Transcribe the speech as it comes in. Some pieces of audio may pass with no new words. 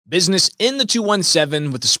Business in the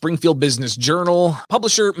 217 with the Springfield Business Journal.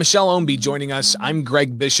 Publisher Michelle Ownbey joining us. I'm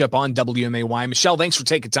Greg Bishop on WMAY. Michelle, thanks for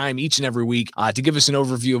taking time each and every week to give us an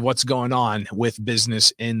overview of what's going on with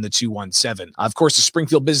Business in the 217. Of course, the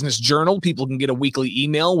Springfield Business Journal, people can get a weekly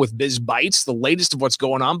email with Biz Bites, the latest of what's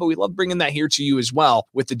going on, but we love bringing that here to you as well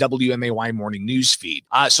with the WMAY morning news feed.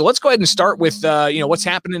 So let's go ahead and start with what's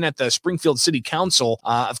happening at the Springfield City Council.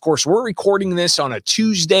 Of course, we're recording this on a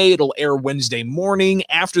Tuesday. It'll air Wednesday morning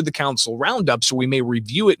after the council roundup, so we may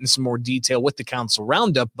review it in some more detail with the council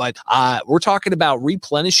roundup, but we're talking about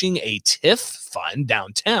replenishing a TIF fund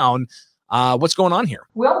downtown. What's going on here?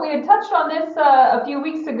 Well, we had touched on this a few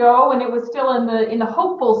weeks ago, and it was still in the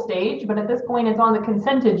hopeful stage, but at this point it's on the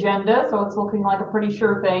consent agenda, so it's looking like a pretty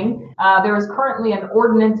sure thing. There is currently an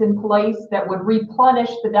ordinance in place that would replenish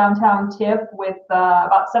the downtown TIF with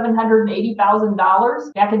about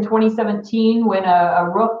 $780,000. Back in 2017, when a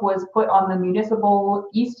roof was put on the municipal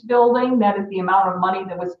east building, that is the amount of money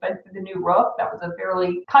that was spent for the new roof. That was a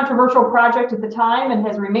fairly controversial project at the time and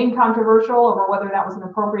has remained controversial over whether that was an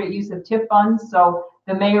appropriate use of TIF funds. So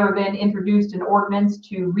the mayor then introduced an ordinance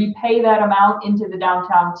to repay that amount into the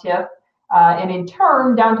downtown TIF. And in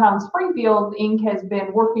turn, Downtown Springfield, Inc. has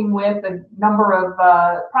been working with a number of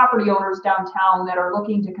property owners downtown that are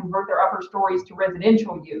looking to convert their upper stories to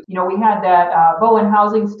residential use. You know, we had that Bowen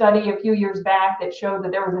housing study a few years back that showed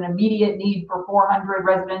that there was an immediate need for 400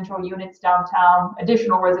 residential units downtown,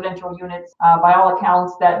 additional residential units. By all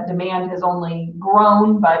accounts, that demand has only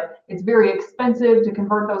grown, but it's very expensive to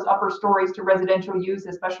convert those upper stories to residential use,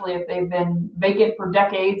 especially if they've been vacant for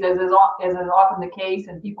decades, as is often the case,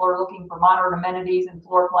 and people are looking for modern amenities and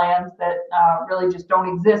floor plans that really just don't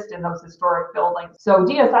exist in those historic buildings. So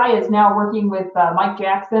DSI is now working with Mike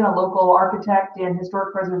Jackson, a local architect and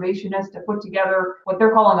historic preservationist, to put together what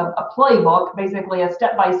they're calling a playbook, basically a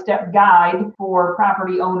step-by-step guide for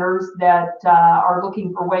property owners that are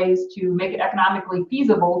looking for ways to make it economically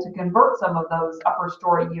feasible to convert some of those upper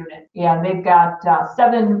story units. And they've got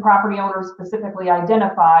 7 property owners specifically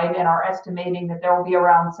identified and are estimating that there will be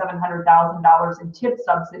around $700,000 in TIF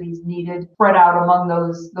subsidies needed spread out among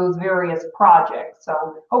those various projects. So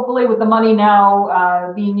hopefully with the money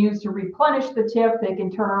now being used to replenish the TIF, they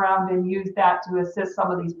can turn around and use that to assist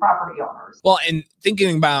some of these property owners. Well, and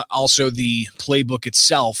thinking about also the playbook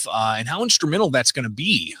itself and how instrumental that's going to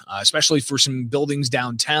be, especially for some buildings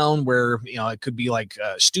downtown where, you know, it could be like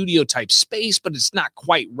a studio type space, but it's not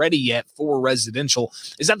quite ready yet for residential.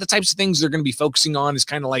 Is that the types of things they're going to be focusing on? Is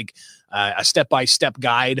kind of like a step-by-step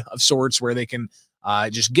guide of sorts where they can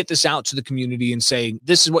just get this out to the community and say,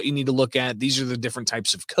 this is what you need to look at. These are the different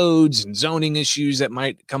types of codes and zoning issues that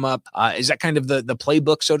might come up. Is that kind of the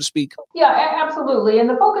playbook, so to speak? Yeah, absolutely. And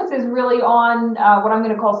the focus is really on what I'm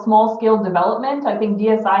going to call small scale development. I think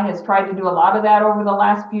DSI has tried to do a lot of that over the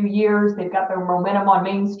last few years. They've got their momentum on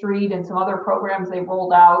Main Street and some other programs they've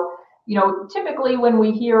rolled out. You know, typically when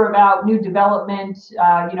we hear about new development,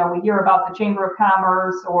 we hear about the Chamber of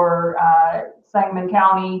Commerce or Sangamon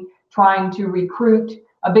County trying to recruit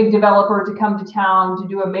a big developer to come to town to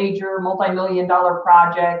do a major multi-million-dollar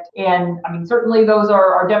project. And I mean, certainly those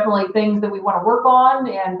are definitely things that we want to work on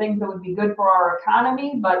and things that would be good for our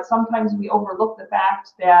economy. But sometimes we overlook the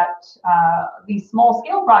fact that these small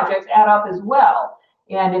scale projects add up as well.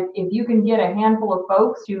 And if you can get a handful of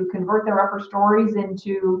folks to convert their upper stories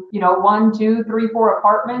into, 1, 2, 3, 4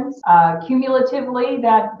 apartments, cumulatively,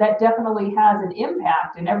 that definitely has an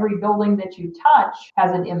impact. And every building that you touch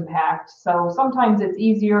has an impact. So sometimes it's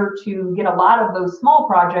easier to get a lot of those small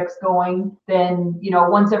projects going than,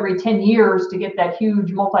 once every 10 years to get that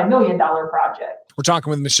huge multi-million-dollar project. We're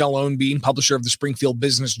talking with Michelle Ownbey, publisher of the Springfield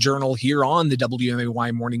Business Journal, here on the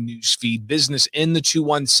WMAY morning news feed, Business in the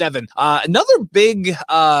 217. Another big,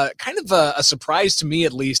 kind of a surprise to me,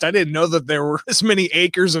 at least. I didn't know that there were as many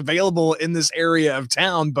acres available in this area of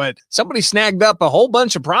town, but somebody snagged up a whole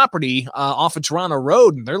bunch of property off of Toronto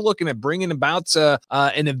Road, and they're looking at bringing about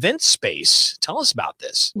an event space. Tell us about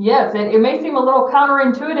this. Yes, it may seem a little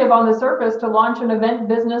counterintuitive on the surface to launch an event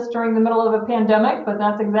business during the middle of a pandemic, but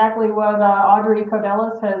that's exactly what Audrey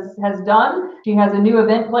Codellis has done. She has a new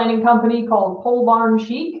event planning company called Pole Barn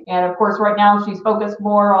Chic. And of course, right now she's focused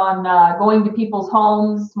more on going to people's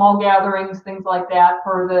homes, small gatherings, things like that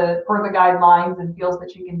per the guidelines, and feels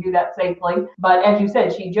that she can do that safely. But as you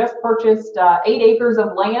said, she just purchased 8 acres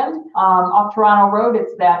of land off Toronto Road.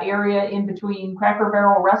 It's that area in between Cracker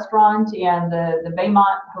Barrel Restaurant and the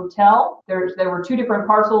Baymont Hotel. There were 2 different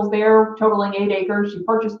parcels there, totaling 8 acres. She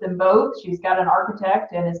purchased them both. She's got an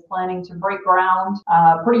architect and is planning to break ground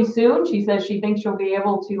ground pretty soon. She says she thinks she'll be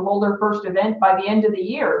able to hold her first event by the end of the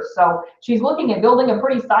year. So she's looking at building a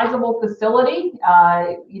pretty sizable facility,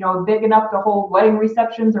 big enough to hold wedding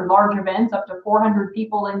receptions or large events up to 400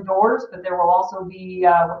 people indoors, but there will also be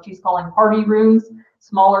what she's calling party rooms,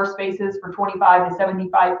 smaller spaces for 25 to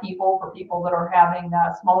 75 people for people that are having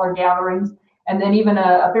smaller gatherings. And then even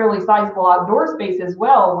a fairly sizable outdoor space as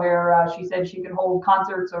well, where she said she could hold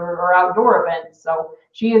concerts or outdoor events. So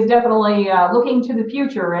she is definitely looking to the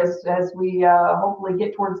future as we hopefully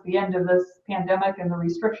get towards the end of this pandemic and the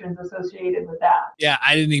restrictions associated with that. Yeah,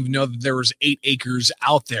 I didn't even know that there was 8 acres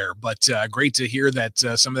out there, but great to hear that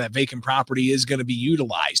some of that vacant property is going to be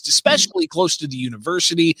utilized, especially close to the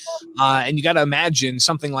university. And you got to imagine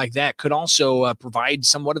something like that could also provide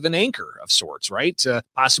somewhat of an anchor of sorts, right?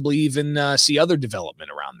 Possibly even see other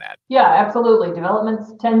development around that. Yeah, absolutely.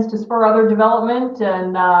 Development tends to spur other development.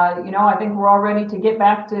 And, I think we're all ready to get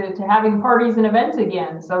back to having parties and events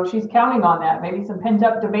again. So she's counting on that. Maybe some pent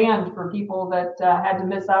up demand for people that had to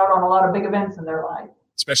miss out on a lot of big events in their life.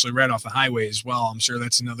 Especially right off the highway as well. I'm sure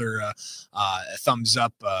that's another thumbs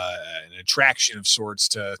up, an attraction of sorts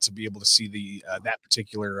to be able to see that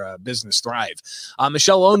particular business thrive.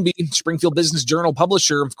 Michelle Ownby, Springfield Business Journal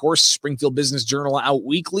publisher, of course, Springfield Business Journal out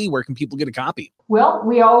weekly. Where can people get a copy? Well,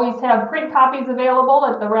 we always have print copies available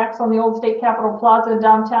at the racks on the Old State Capitol Plaza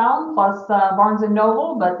downtown, plus Barnes &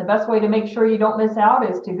 Noble. But the best way to make sure you don't miss out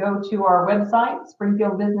is to go to our website,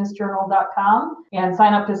 springfieldbusinessjournal.com, and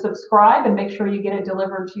sign up to subscribe and make sure you get it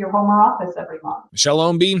delivered to your home or office every month. Michelle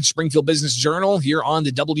Ownby, Springfield Business Journal, here on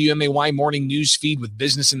the WMAY morning news feed with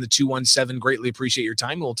Business in the 217. Greatly appreciate your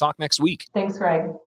time. We'll talk next week. Thanks, Greg.